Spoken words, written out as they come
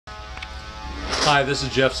Hi, this is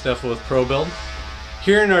Jeff Steffel with ProBuild.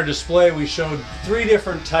 Here in our display we showed 3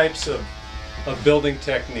 different types of building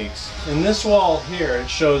techniques. In this wall here it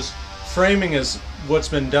shows framing is what's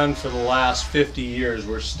been done for the last 50 years,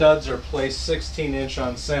 where studs are placed 16-inch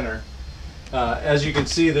on center. As you can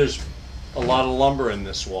see, there's a lot of lumber in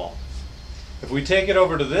this wall. If we take it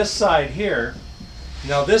over to this side here,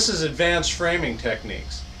 now this is advanced framing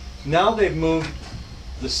techniques. Now they've moved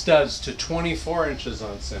the studs to 24 inches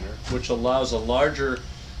on center, which allows a larger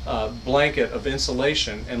blanket of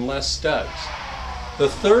insulation and less studs. The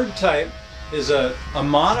third type is a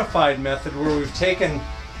modified method where we've taken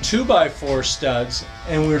 2x4 studs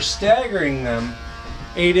and we're staggering them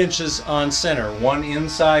 8 inches on center, one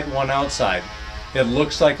inside, one outside. It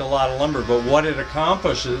looks like a lot of lumber, but what it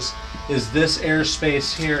accomplishes is this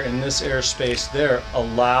airspace here and this airspace there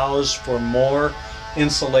allows for more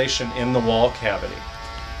insulation in the wall cavity.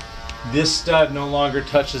 This stud no longer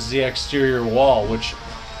touches the exterior wall, which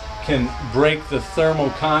can break the thermal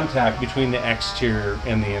contact between the exterior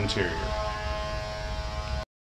and the interior.